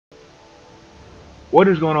What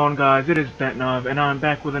is going on, guys? It is Betnov, and I'm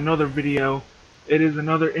back with another video. It is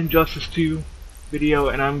another Injustice 2 video,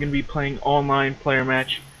 and I'm going to be playing online player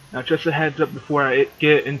match. Now, just a heads up before I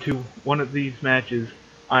get into one of these matches,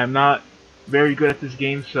 I am not very good at this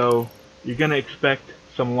game, so you're going to expect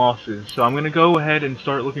some losses. So I'm going to go ahead and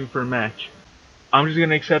start looking for a match. I'm just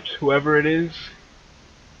going to accept whoever it is.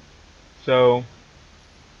 So,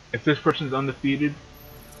 if this person's undefeated,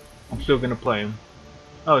 I'm still going to play him.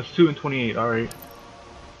 Oh, it's 2 and 28, alright.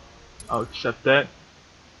 I'll accept that.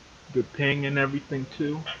 Good ping and everything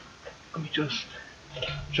too. Let me just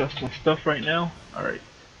adjust my stuff right now. Alright.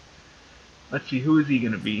 Let's see, who is he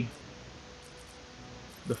gonna be?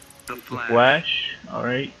 The Flash.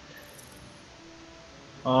 Alright.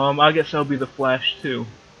 I guess I'll be the Flash too.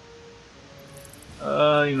 You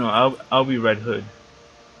know, I'll be Red Hood.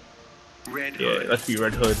 Yeah, let's be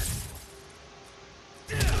Red Hood.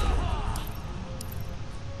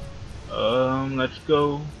 Let's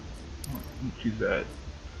go. Choose that.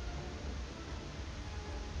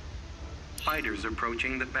 Fighters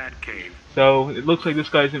approaching the Batcave. So it looks like this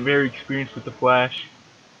guy isn't very experienced with the Flash.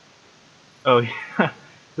 Oh, yeah.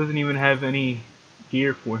 Doesn't even have any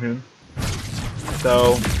gear for him.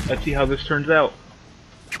 So let's see how this turns out.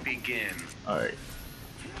 Begin. Alright.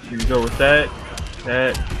 Here we go with that,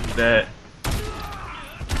 that,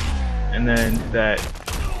 and then that.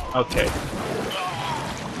 Okay.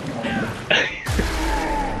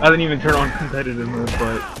 I didn't even turn on competitive mode,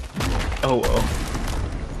 but oh well.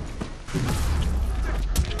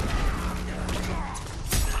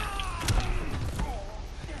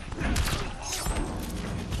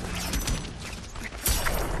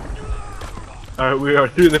 Alright, we are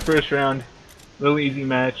through the first round. Little easy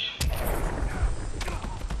match.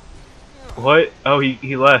 What? Oh,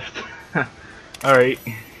 he left. Alright.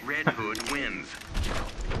 Red Hood wins.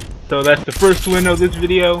 So that's the first win of this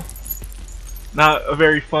video. Not a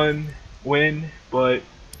very fun win, but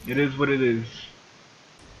it is what it is.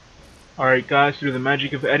 Alright guys, through the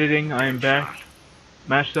magic of editing, I am back.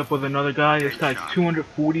 Matched up with another guy. This guy's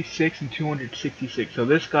 246 and 266, so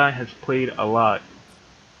this guy has played a lot.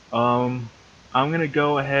 I'm gonna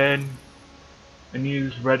go ahead and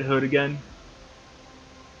use Red Hood again.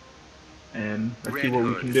 And let's see what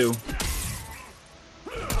we can do.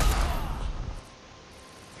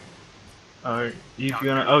 Alright, he's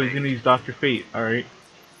gonna use Dr. Fate, alright.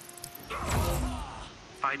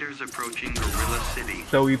 Fighters approaching Gorilla City.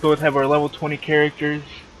 So we both have our level 20 characters.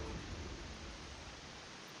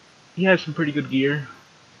 He has some pretty good gear.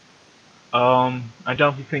 I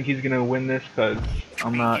don't think he's gonna win this because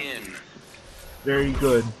I'm not very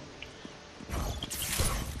good.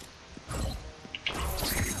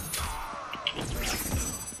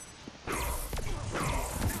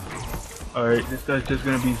 Alright, this guy's just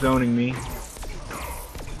gonna be zoning me.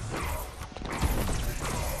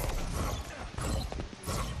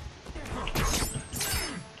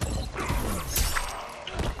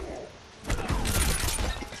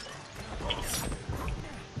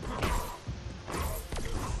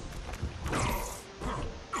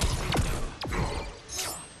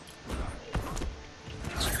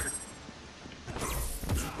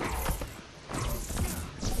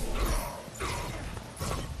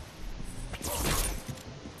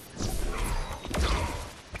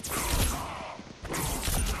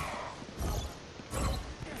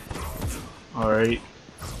 Alright.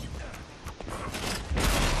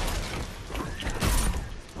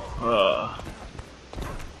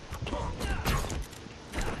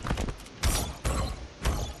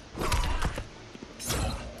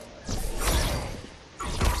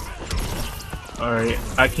 Alright,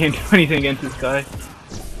 I can't do anything against this guy.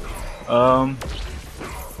 I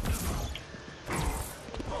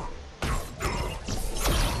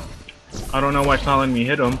don't know why it's not letting me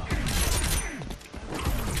hit him.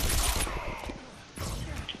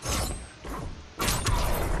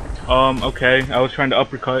 Okay, I was trying to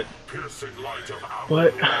uppercut.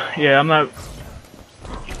 But, yeah, I'm not...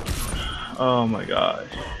 Oh my gosh.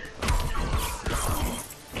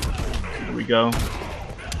 Here we go.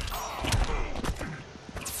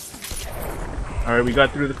 Alright, we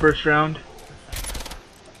got through the first round.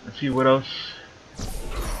 Let's see what else.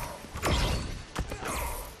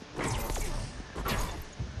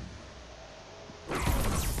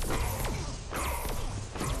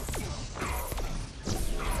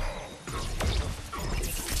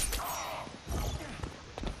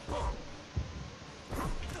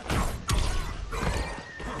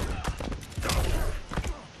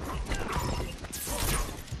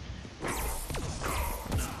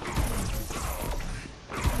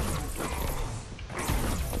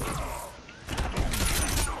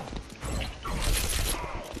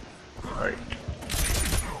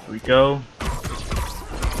 Here we go.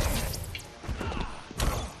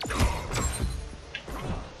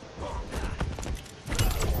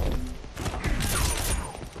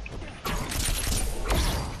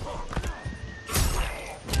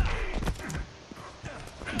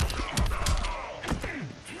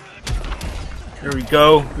 There we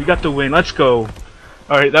go. We got the win. Let's go.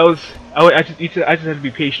 Alright, that was... I just had to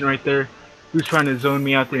be patient right there. He was trying to zone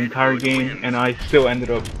me out the entire game, and I still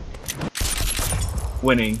ended up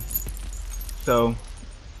winning. So,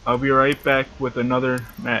 I'll be right back with another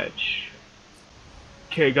match.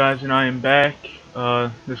 Okay guys, and I am back.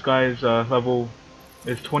 This guy's level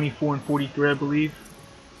is 24 and 43, I believe.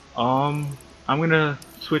 I'm gonna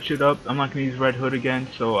switch it up. I'm not gonna use Red Hood again,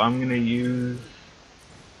 so I'm gonna use...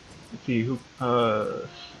 Let's see, who could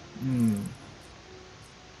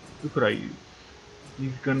I use?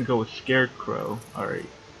 He's gonna go with Scarecrow. Alright.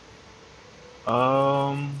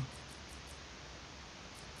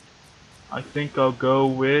 I think I'll go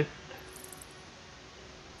with...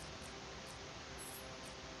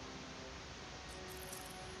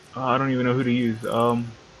 I don't even know who to use. Let's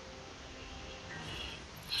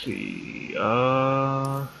see,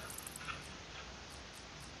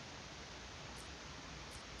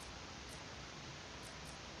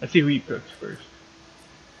 let's see who he picks first.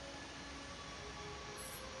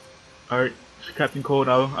 Alright, so Captain Cold,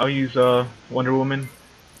 I'll use Wonder Woman.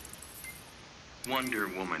 Wonder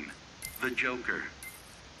Woman. The Joker.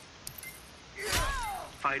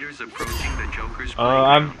 Fighters approaching the Joker's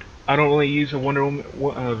playground. I don't really use a Wonder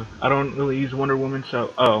Woman. I don't really use Wonder Woman.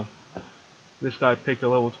 So, this guy picked a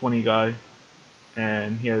level 20 guy,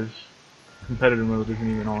 and he has competitive mode isn't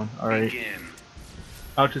even on. All right,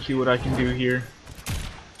 I'll just see what I can do here.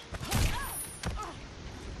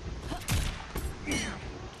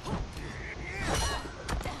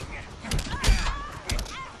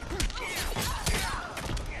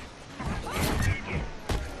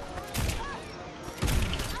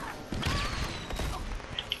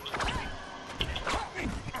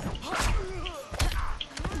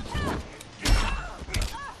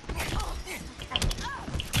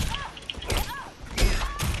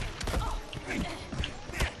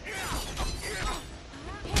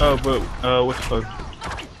 Oh, but what's the?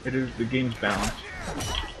 It is the game's balance.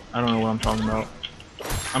 I don't know what I'm talking about.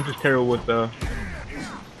 I'm just terrible with the.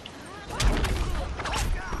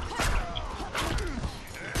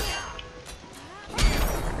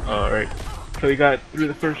 Alright, so we got through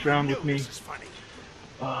the first round with me.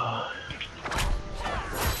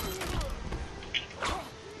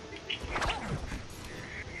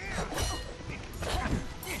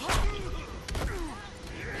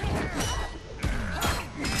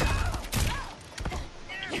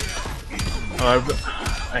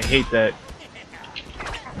 I hate that.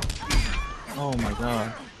 Oh my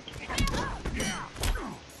god.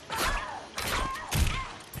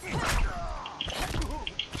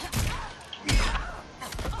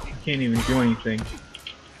 I can't even do anything.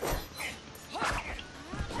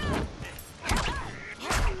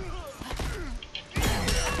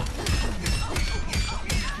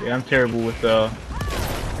 Yeah, I'm terrible with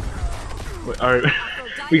alright,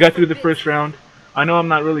 we got through the first round. I know I'm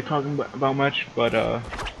not really talking about much, but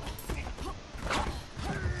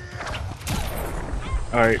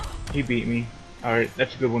alright, he beat me. Alright,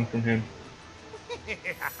 that's a good one from him.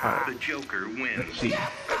 The Joker wins. Let's see.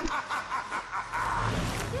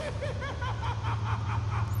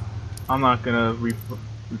 I'm not gonna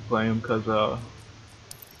replay him because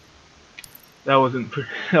that wasn't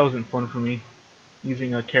fun for me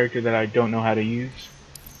using a character that I don't know how to use.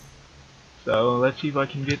 So let's see if I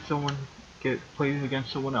can get played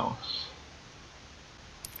against someone else.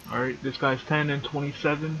 Alright, this guy's 10 and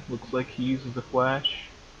 27. Looks like he uses the Flash.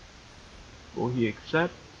 Will he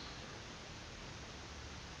accept?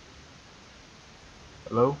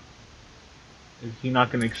 Hello? Is he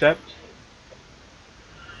not gonna accept?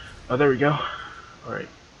 Oh, there we go. Alright.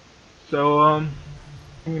 So, I'm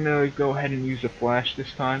gonna go ahead and use the Flash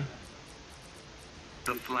this time.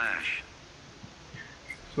 The Flash.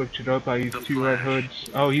 Switch it up. I use two Red Hoods.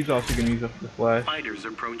 Oh, he's also gonna use the Flash. Fighters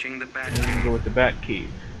approaching the And we're gonna go with the Batcave.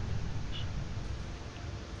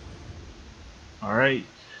 Alright.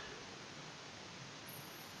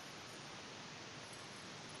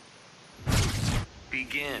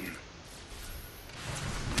 Begin.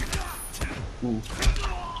 Ooh.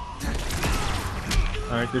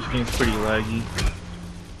 Alright, this game's pretty laggy.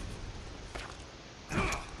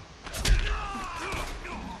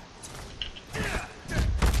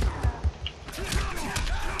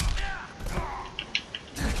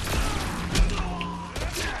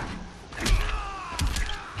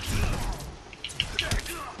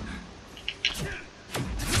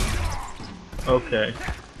 Okay.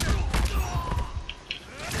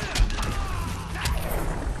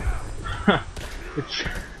 It's.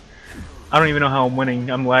 I don't even know how I'm winning.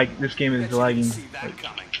 I'm lag. This game is lagging.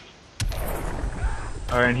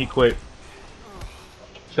 Alright, and he quit.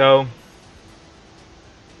 So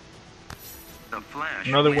The Flash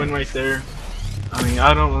another wins. win right there. I mean,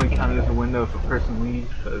 I don't really count it as a win though if a person leaves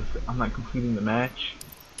because I'm not completing the match.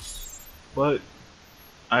 But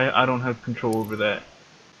I don't have control over that.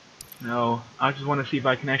 No, I just want to see if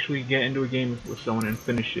I can actually get into a game with someone and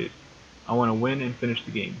finish it. I want to win and finish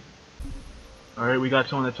the game. Alright, we got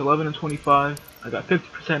someone that's 11 and 25. I got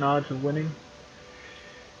 50% odds of winning.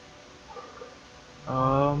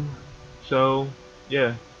 So,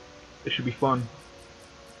 yeah, it should be fun.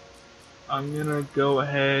 I'm gonna go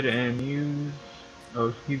ahead and use,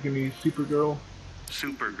 oh, he's gonna use Supergirl.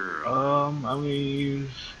 Supergirl. I'm gonna use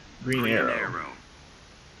Green Arrow.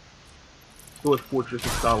 Let's go with Fortress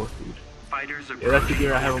of Solitude. Fighters Yeah, that's the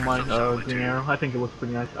gear I have on Fortress my of Solitude. Green Arrow. I think it looks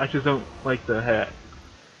pretty nice. I just don't like the hat.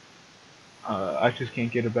 I just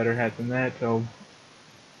can't get a better hat than that, so,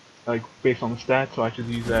 like, based on the stats, so I should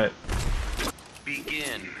use that.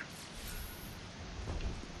 Begin.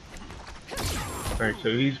 Alright, so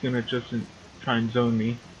he's gonna just try and zone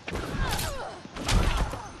me.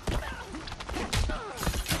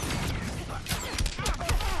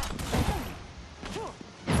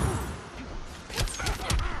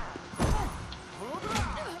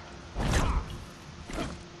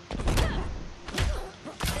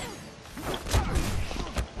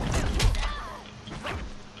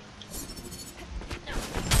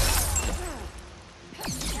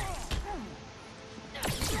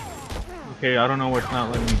 Okay, I don't know what's not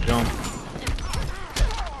letting me jump.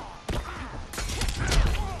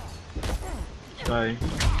 This guy.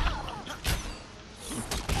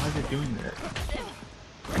 Why is it doing that?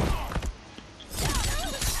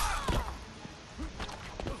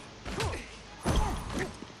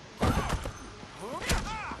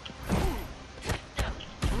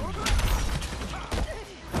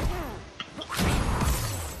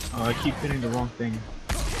 Oh, I keep hitting the wrong thing.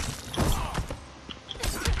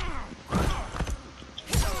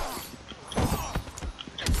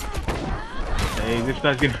 Hey, this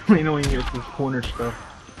guy's getting really annoying with this corner stuff.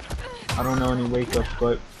 I don't know any wake ups,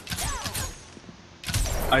 but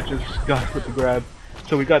I just got with the grab.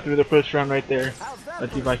 So we got through the first round right there.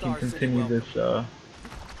 Let's see if I can continue this.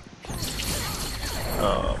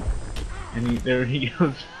 And there he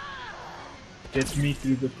goes. Gets me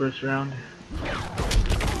through the first round.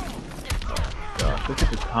 Gosh, look at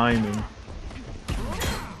the timing.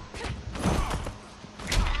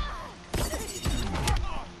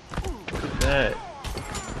 Look at that.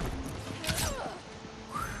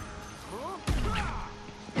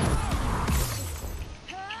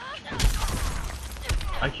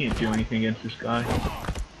 I can't do anything against this guy.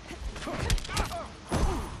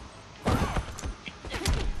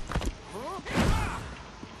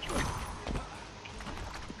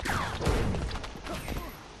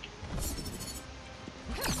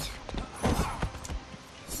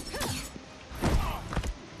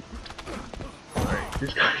 Alright,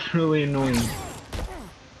 this guy's really annoying.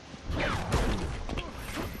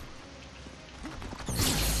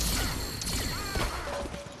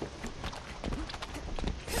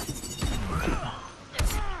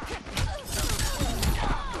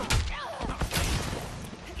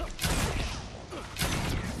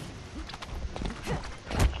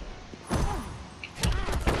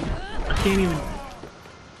 I can't even.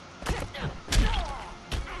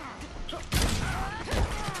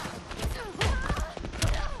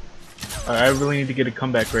 I really need to get a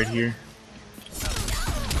comeback right here.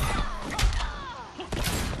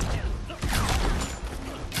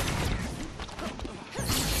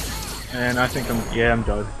 And I think I'm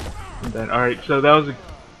done. I'm done. Alright, so that was a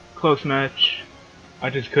close match.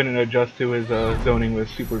 I just couldn't adjust to his zoning with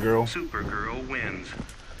Supergirl. Supergirl wins.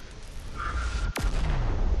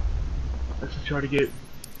 Let's just try to get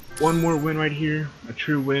one more win right here, a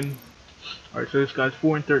true win. Alright, so this guy's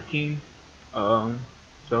 4 and 13.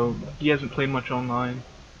 So he hasn't played much online,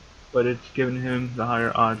 but it's given him the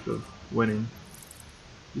higher odds of winning.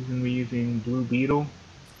 He's gonna be using Blue Beetle,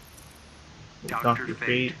 Dr.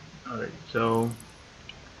 Fate. Alright, so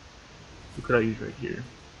who could I use right here?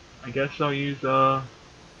 I guess I'll use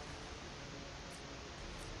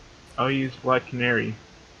Black Canary.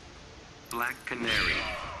 Black Canary.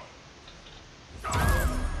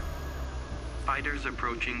 Fighters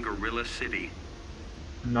approaching Gorilla City.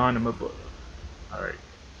 Anonymous. Alright,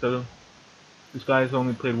 so this guy's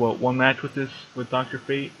only played what, one match with Dr.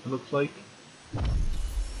 Fate, it looks like.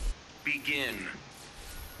 Begin.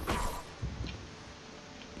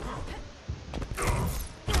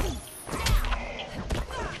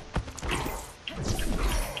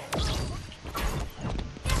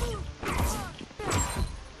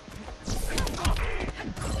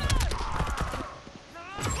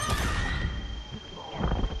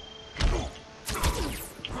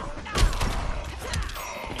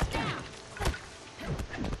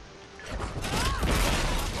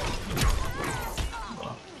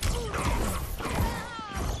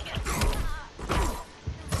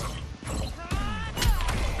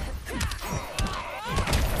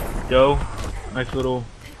 go. Nice little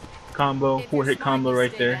combo, 4-hit combo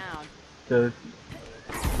right there to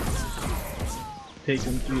take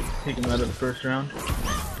him out of the first round.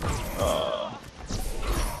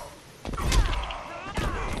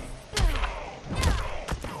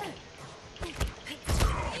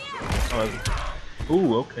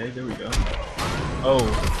 Ooh, okay, there we go.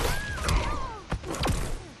 Oh.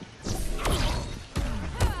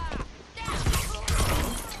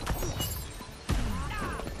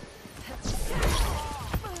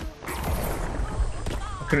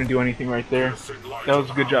 Couldn't do anything right there. That was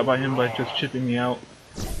a good job by him by just chipping me out.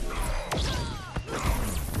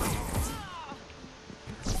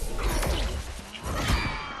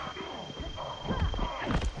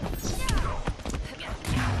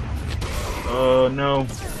 Oh no.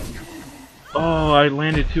 Oh, I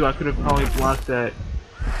landed too. I could have probably blocked that.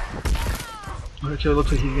 So it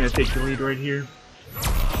looks like he's gonna take the lead right here.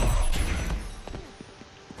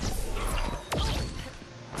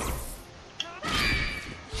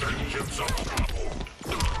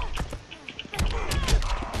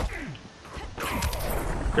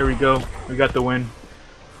 There we go. We got the win.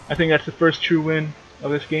 I think that's the first true win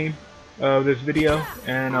of this game, of this video.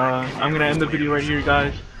 And I'm gonna end the video right here,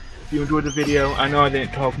 guys. If you enjoyed the video, I know I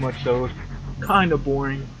didn't talk much, so it was kind of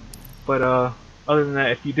boring. But other than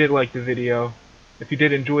that, if you did like the video, if you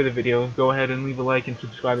did enjoy the video, go ahead and leave a like and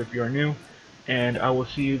subscribe if you are new. And I will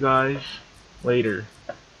see you guys later.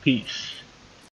 Peace.